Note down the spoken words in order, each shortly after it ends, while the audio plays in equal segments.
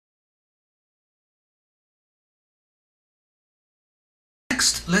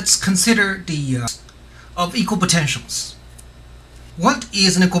next, let's consider the of equipotentials. What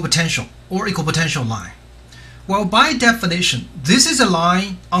is an equipotential or equipotential line? Well, by definition, this is a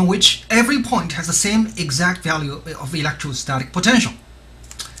line on which every point has the same exact value of electrostatic potential.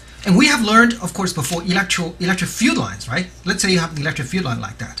 And we have learned, of course, before electric field lines, right? Let's say you have an electric field line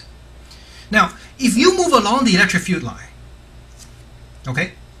like that. Now, if you move along the electric field line,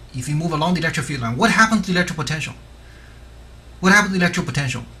 okay? If you move along the electric field line, what happens to the electric potential? What happens to the electric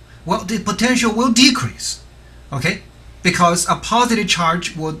potential? Well, the potential will decrease, okay? Because a positive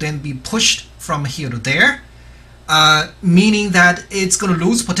charge will then be pushed from here to there, meaning that it's going to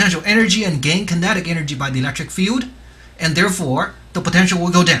lose potential energy and gain kinetic energy by the electric field, and therefore the potential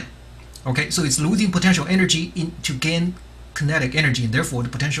will go down. Okay, so it's losing potential energy to gain kinetic energy, and therefore the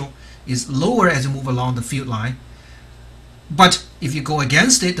potential is lower as you move along the field line. But if you go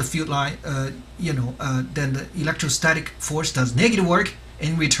against it, the field line, then the electrostatic force does negative work.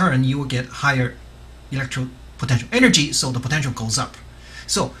 In return, you will get higher potential energy, so the potential goes up.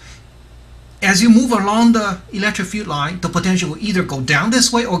 So as you move along the electric field line, the potential will either go down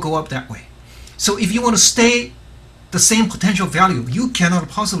this way or go up that way. So if you want to stay the same potential value, you cannot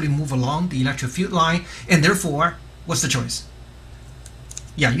possibly move along the electric field line, and therefore, what's the choice?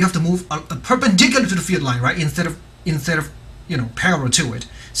 Yeah, you have to move perpendicular to the field line, right? Instead of parallel to it.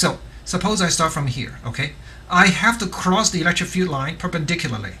 So suppose I start from here, okay? I have to cross the electric field line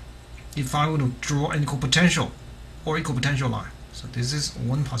perpendicularly if I want to draw an equipotential or equipotential line. So this is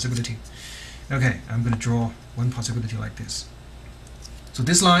one possibility. Okay, I'm going to draw one possibility like this. So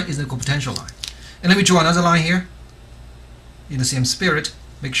this line is an equipotential line. And let me draw another line here. In the same spirit,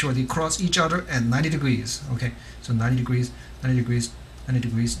 make sure they cross each other at 90 degrees. Okay, so 90 degrees, 90 degrees, 90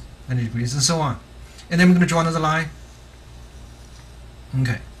 degrees, 90 degrees, and so on. And then we're going to draw another line.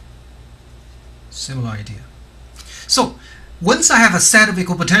 Okay, similar idea. So once I have a set of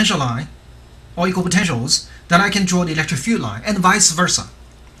equipotential line or equipotentials, then I can draw the electric field line, and vice versa.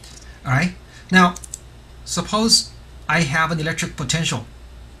 All right. Now, suppose I have an electric potential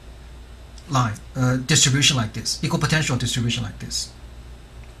line distribution like this, equipotential distribution like this.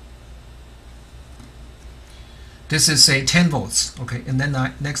 This is, say, 10 volts, okay, and then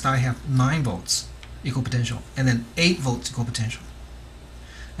next I have 9 volts equipotential, and then 8 volts equipotential,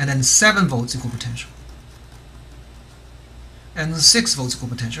 and then 7 volts equipotential, and 6 volts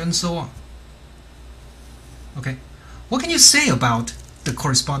equipotential, and so on. Okay, what can you say about the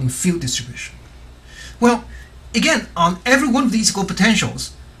corresponding field distribution? Well, again, on every one of these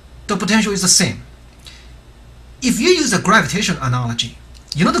equipotentials, the potential is the same. If you use a gravitational analogy,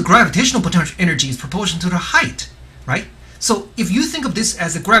 you know the gravitational potential energy is proportional to the height, right? So if you think of this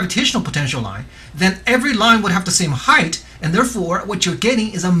as a gravitational potential line, then every line would have the same height, and therefore what you're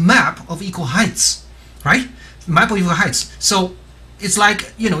getting is a map of equal heights, right? Map of equal heights. So it's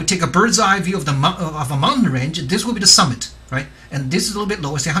like, take a bird's eye view of a mountain range. This will be the summit, right? And this is a little bit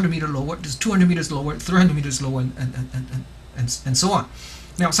lower, say 100 meters lower, this is 200 meters lower, 300 meters lower, and so on.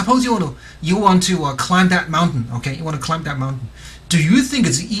 Now, suppose you want to climb that mountain. Okay, you want to climb that mountain. Do you think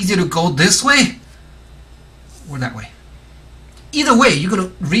it's easier to go this way or that way? Either way, you're going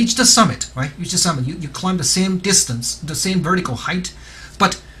to reach the summit, right? Reach the summit. You climb the same distance, the same vertical height,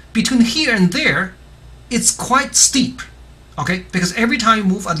 but between here and there, it's quite steep. Okay, because every time you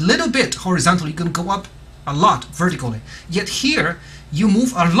move a little bit horizontally, you're going to go up a lot vertically. Yet here, you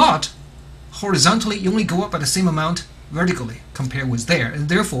move a lot horizontally, you only go up by the same amount vertically compared with there, and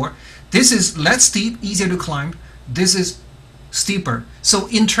therefore this is less steep, easier to climb. This is steeper. So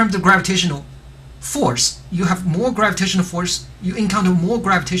in terms of gravitational force, you have more gravitational force, you encounter more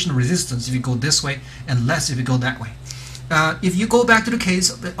gravitational resistance if you go this way and less if you go that way. If you go back to the case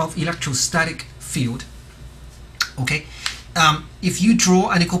of electrostatic field, okay, if you draw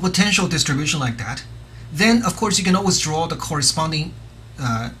an equipotential distribution like that, then of course you can always draw the corresponding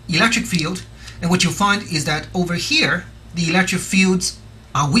electric field. And what you find is that over here, the electric fields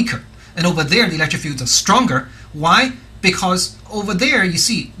are weaker. And over there, the electric fields are stronger. Why? Because over there, you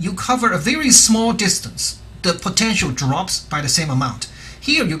see, you cover a very small distance. The potential drops by the same amount.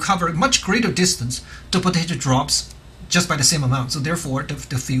 Here, you cover a much greater distance. The potential drops just by the same amount. So therefore,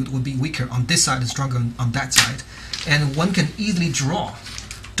 the field will be weaker on this side and stronger on that side. And one can easily draw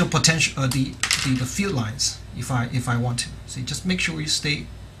the potential, the field lines if I want to. So just make sure you stay.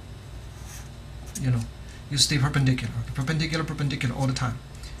 You stay perpendicular, perpendicular all the time.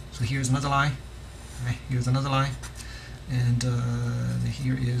 So here's another line, right? Here's another line, and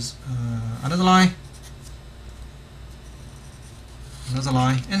here is another line,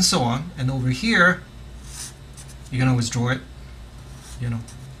 and so on. And over here, you can always draw it.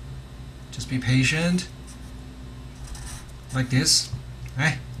 Just be patient, like this.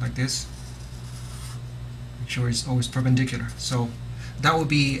 right? Like this. Make sure it's always perpendicular. So that would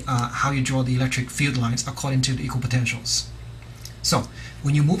be how you draw the electric field lines according to the equipotentials. So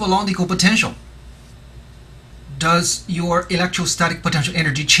when you move along the equipotential, does your electrostatic potential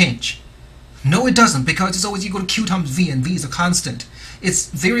energy change? No, it doesn't, because it's always equal to Q times V, and V is a constant. It's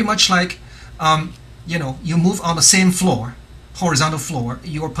very much like, you move on the same floor, horizontal floor,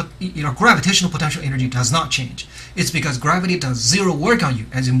 your gravitational potential energy does not change. It's because gravity does zero work on you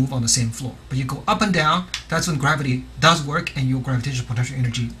as you move on the same floor. But you go up and down, that's when gravity does work and your gravitational potential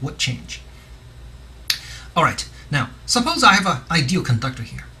energy would change. Alright, now, suppose I have an ideal conductor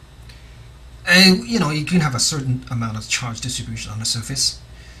here. And, you can have a certain amount of charge distribution on the surface.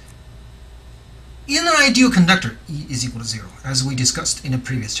 In an ideal conductor, E is equal to 0, as we discussed in a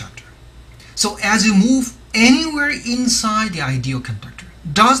previous chapter. So as you move anywhere inside the ideal conductor,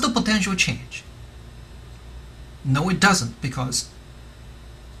 does the potential change? No, it doesn't, because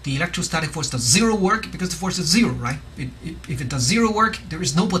the electrostatic force does zero work because the force is zero, right? If it does zero work, there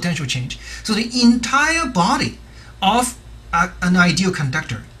is no potential change. So the entire body of an ideal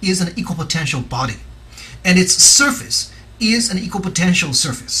conductor is an equipotential body, and its surface is an equipotential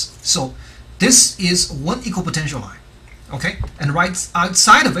surface. So this is one equipotential line, okay? And right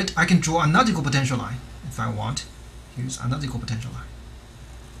outside of it, I can draw another equipotential line if I want. Here's another equipotential line.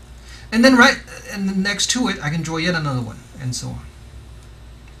 And then next to it, I can draw yet another one, and so on.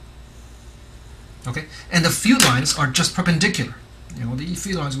 Okay? And the field lines are just perpendicular. The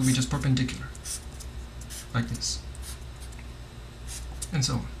field lines will be just perpendicular, like this, and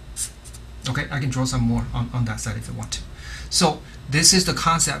so on. Okay? I can draw some more on that side if I want to. So this is the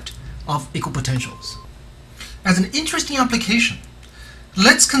concept of equipotentials. As an interesting application,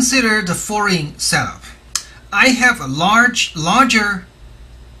 let's consider the following setup. I have a larger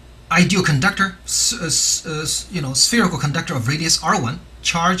ideal conductor, spherical conductor of radius r1,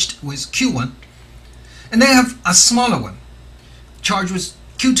 charged with q1, and then I have a smaller one, charged with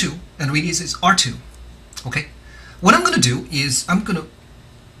q2, and radius is r2. Okay, what I'm going to do is I'm going to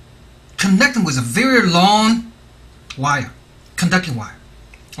connect them with a very long wire, conducting wire.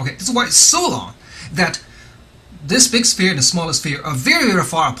 Okay, this wire is so long that this big sphere and the smaller sphere are very, very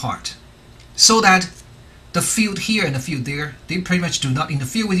far apart, so that the field here and the field there, they pretty much do not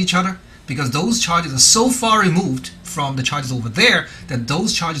interfere with each other, because those charges are so far removed from the charges over there that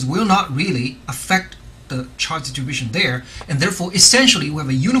those charges will not really affect the charge distribution there, and therefore essentially we have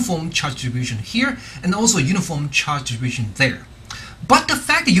a uniform charge distribution here and also a uniform charge distribution there. But the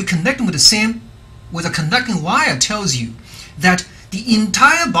fact that you connect them with a conducting wire tells you that the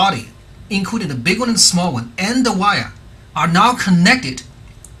entire body, including the big one and the small one, and the wire, are now connected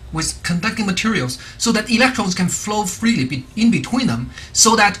with conducting materials so that electrons can flow freely in between them,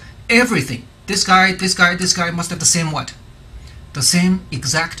 so that everything, this guy, this guy, this guy, must have the same what? The same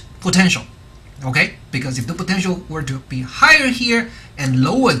exact potential. Okay? Because if the potential were to be higher here and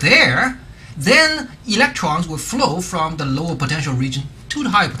lower there, then electrons will flow from the lower potential region to the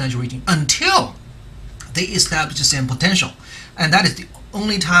higher potential region until they establish the same potential. And that is the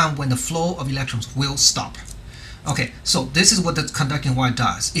only time when the flow of electrons will stop. Okay, so this is what the conducting wire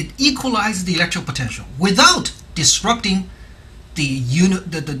does. It equalizes the electric potential without disrupting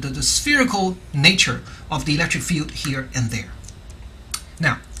the spherical nature of the electric field here and there.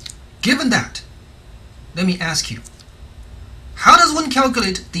 Now, given that, let me ask you, how does one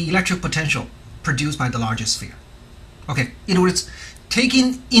calculate the electric potential produced by the larger sphere? Okay, in other words,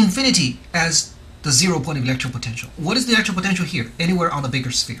 taking infinity as the 0 point of electric potential. What is the electric potential here, anywhere on the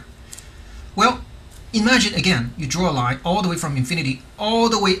bigger sphere? Well, imagine again, you draw a line all the way from infinity, all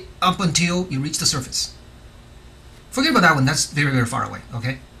the way up until you reach the surface. Forget about that one, that's very, very far away,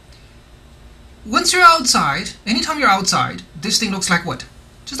 okay? Once you're outside, anytime you're outside, this thing looks like what?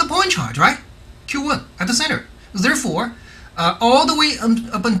 Just a point charge, right? Q1 at the center. Therefore, all the way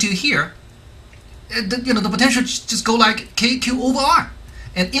up until here, the potential just go like KQ over R.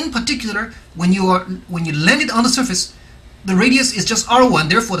 And in particular, when you land it on the surface, the radius is just R1,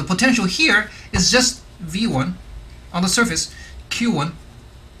 therefore the potential here is just V1 on the surface, Q1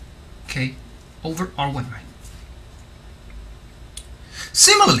 K over R1, right?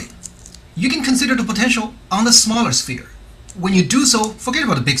 Similarly, you can consider the potential on the smaller sphere. When you do so, forget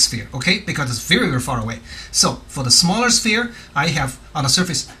about the big sphere, okay? Because it's very, very far away. So for the smaller sphere, I have on the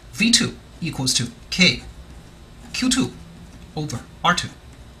surface V2 equals to K Q2 over R2,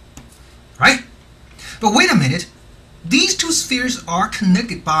 right? But wait a minute, these two spheres are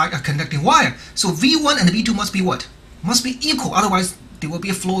connected by a conducting wire. So V1 and V2 must be what? Must be equal, otherwise there will be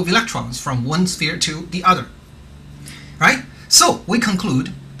a flow of electrons from one sphere to the other, right? So we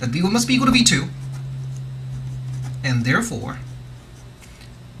conclude that V1 must be equal to V2, and therefore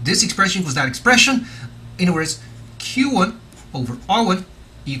this expression equals that expression. In other words, Q1 over R1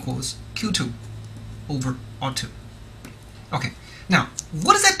 equals Q2 over R2. Okay, now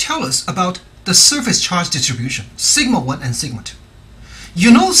what does that tell us about the surface charge distribution, sigma 1 and sigma 2?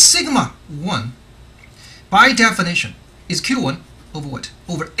 You know sigma 1, by definition, is Q1 over what?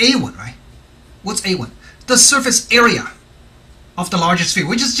 Over A1, right? What's A1? The surface area of the larger sphere,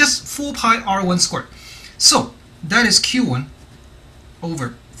 which is just 4 pi R1 squared. So that is Q1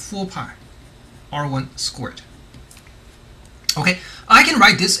 over 4 pi R1 squared. Okay, I can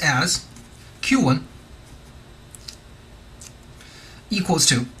write this as Q1 equals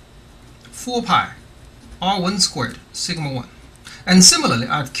to 4 pi R1 squared sigma 1. And similarly,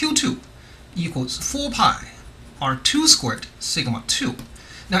 I have Q2 equals 4 pi R2 squared sigma 2.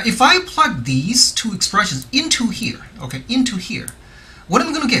 Now, if I plug these two expressions into here, okay, into here, what am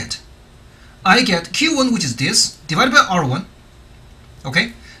I going to get? I get Q1, which is this, divided by R1,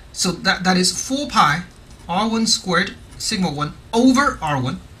 okay? So that is 4 pi R1 squared sigma 1 over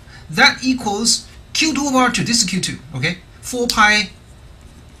R1. That equals Q2 over R2. This is Q2, okay? 4 pi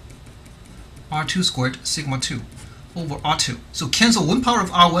R2 squared sigma 2 over R2. So cancel 1 power of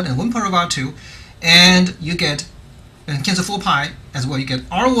R1 and 1 power of R2, and you get, and cancel 4 pi as well, you get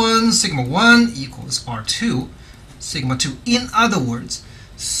R1 sigma 1 equals R2 sigma 2. In other words,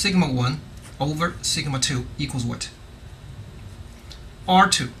 sigma 1 over sigma 2 equals what?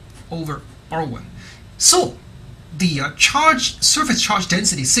 R2 over R1. So the surface charge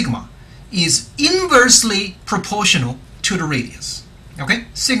density sigma is inversely proportional to the radius. Okay,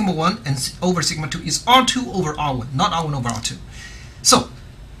 sigma 1 and over sigma 2 is R2 over R1, not R1 over R2. So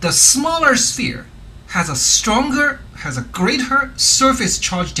the smaller sphere has a greater surface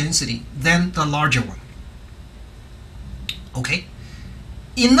charge density than the larger one. Okay,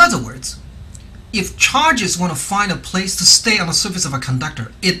 in other words, if charges want to find a place to stay on the surface of a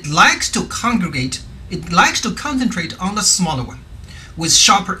conductor, it likes to congregate, it likes to concentrate on the smaller one with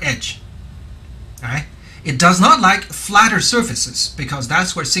sharper edge. All right, it does not like flatter surfaces because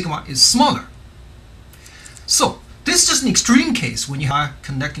that's where sigma is smaller. So this is just an extreme case when you are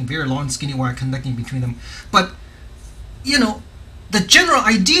conducting very long skinny wire conducting between them. But you know, the general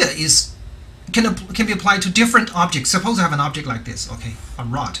idea is can be applied to different objects. Suppose I have an object like this, okay, a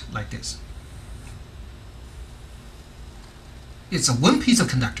rod like this. It's a one piece of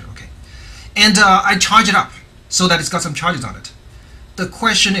conductor, okay, and I charge it up so that it's got some charges on it. The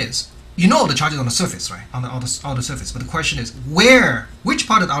question is, you know the charges on the surface, right, on the outer surface, but the question is which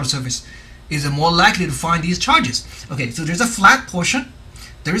part of the outer surface is more likely to find these charges? Okay, so there's a flat portion,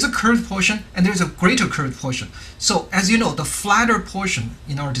 there is a curved portion, and there's a greater curved portion. So as you know, the flatter portion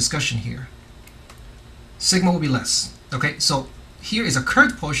in our discussion here, sigma will be less. Okay, so here is a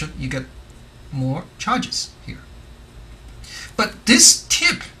curved portion, you get more charges here. But this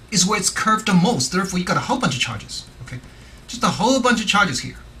tip is where it's curved the most, therefore you got a whole bunch of charges. Okay, just a whole bunch of charges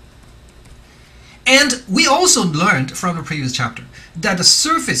here. And we also learned from the previous chapter that the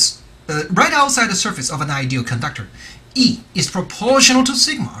surface, right outside the surface of an ideal conductor, E is proportional to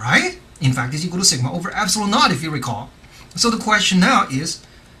sigma, right? In fact, it's equal to sigma over epsilon naught, if you recall. So the question now is,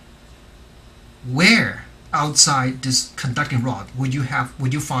 where outside this conducting rod would you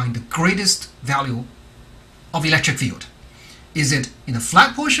find the greatest value of electric field? Is it in the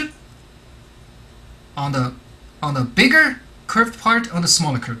flat portion, on the bigger curved part, on the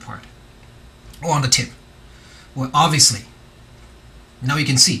smaller curved part, or on the tip? Well, obviously, now you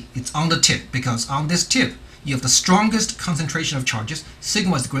can see it's on the tip, because on this tip you have the strongest concentration of charges.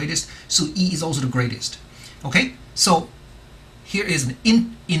 Sigma is the greatest, so E is also the greatest. Okay, so here is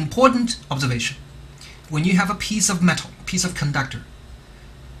an important observation. When you have a piece of metal, piece of conductor,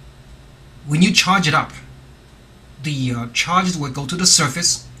 when you charge it up, the charges will go to the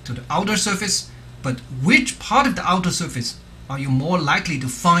surface, to the outer surface. But which part of the outer surface are you more likely to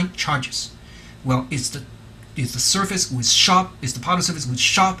find charges? Well, it's the surface with sharp, it's the part of the surface with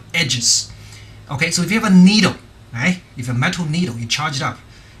sharp edges. Okay, so if you have a needle, right? If a metal needle, you charge it up,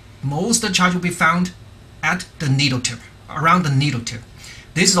 most of the charge will be found at the needle tip, around the needle tip.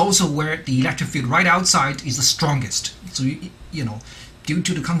 This is also where the electric field right outside is the strongest. So you know, due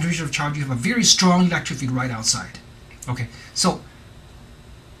to the concentration of charge, you have a very strong electric field right outside. Okay, so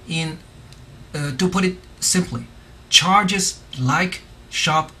to put it simply, charges like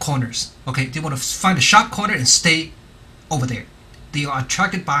sharp corners. Okay, they want to find a sharp corner and stay over there. They are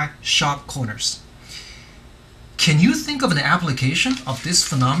attracted by sharp corners. Can you think of an application of this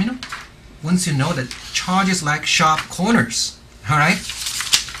phenomenon once you know that charges like sharp corners? All right,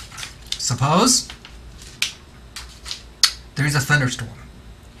 suppose there is a thunderstorm.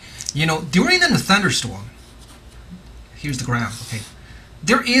 You know, during the thunderstorm, here's the graph, okay?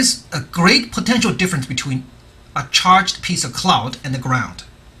 there is a great potential difference between a charged piece of cloud and the ground.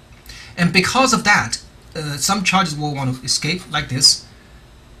 And because of that, some charges will want to escape like this.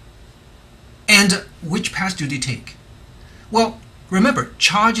 And which path do they take? Well, remember,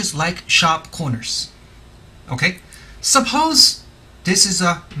 charges like sharp corners. Okay? Suppose this is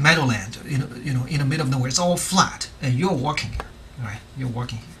a meadowland, in the middle of nowhere. It's all flat, and you're walking here. Right? You're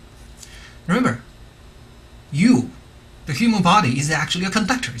walking here. Remember, the human body, is actually a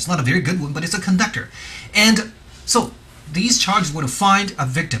conductor. It's not a very good one, but it's a conductor. And so these charges want to find a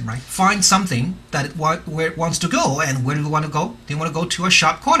victim, right? Find something that where it wants to go. And where do they want to go? They want to go to a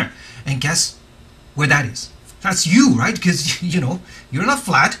sharp corner. And guess where that is? That's you, right? Because you're not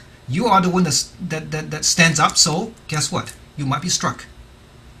flat. You are the one that stands up. So guess what? You might be struck.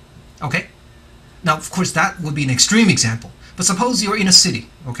 Okay. Now, of course, that would be an extreme example. But suppose you're in a city.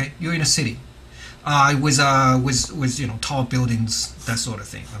 Okay, you're in a city. With tall buildings, that sort of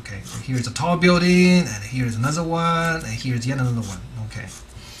thing. Okay, so here's a tall building, and here's another one, and here's yet another one. Okay,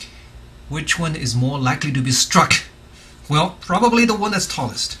 which one is more likely to be struck? Well, probably the one that's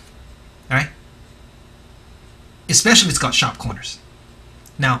tallest. All right, especially if it's got sharp corners.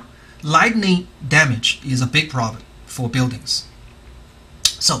 Now, lightning damage is a big problem for buildings.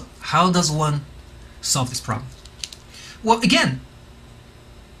 So, how does one solve this problem? Well, again,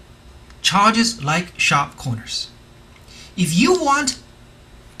 charges like sharp corners. If you want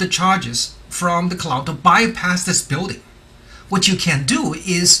the charges from the cloud to bypass this building, what you can do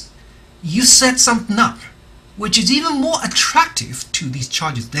is you set something up which is even more attractive to these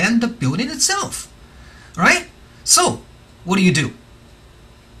charges than the building itself. Right? So, what do?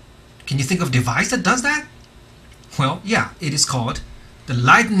 Can you think of a device that does that? Well, yeah, it is called the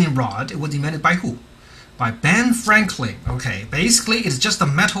lightning rod. It was invented by who? By Ben Franklin. Okay, basically it's just a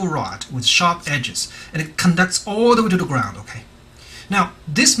metal rod with sharp edges, and it conducts all the way to the ground. Okay, now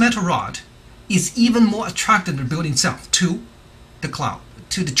this metal rod is even more attractive than the building itself to the cloud,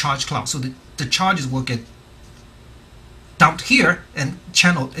 to the charged cloud. So the charges will get dumped here and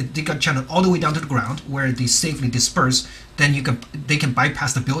channeled. They got channeled all the way down to the ground where they safely disperse. Then they can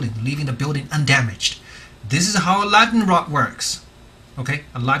bypass the building, leaving the building undamaged. This is how a lightning rod works. Okay,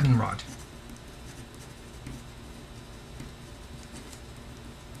 a lightning rod.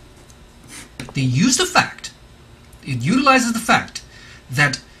 They use the fact, it utilizes the fact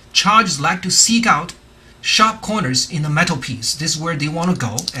that charges like to seek out sharp corners in a metal piece. This is where they want to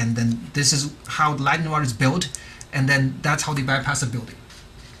go, and then this is how the lightning rod is built, and then that's how they bypass the building.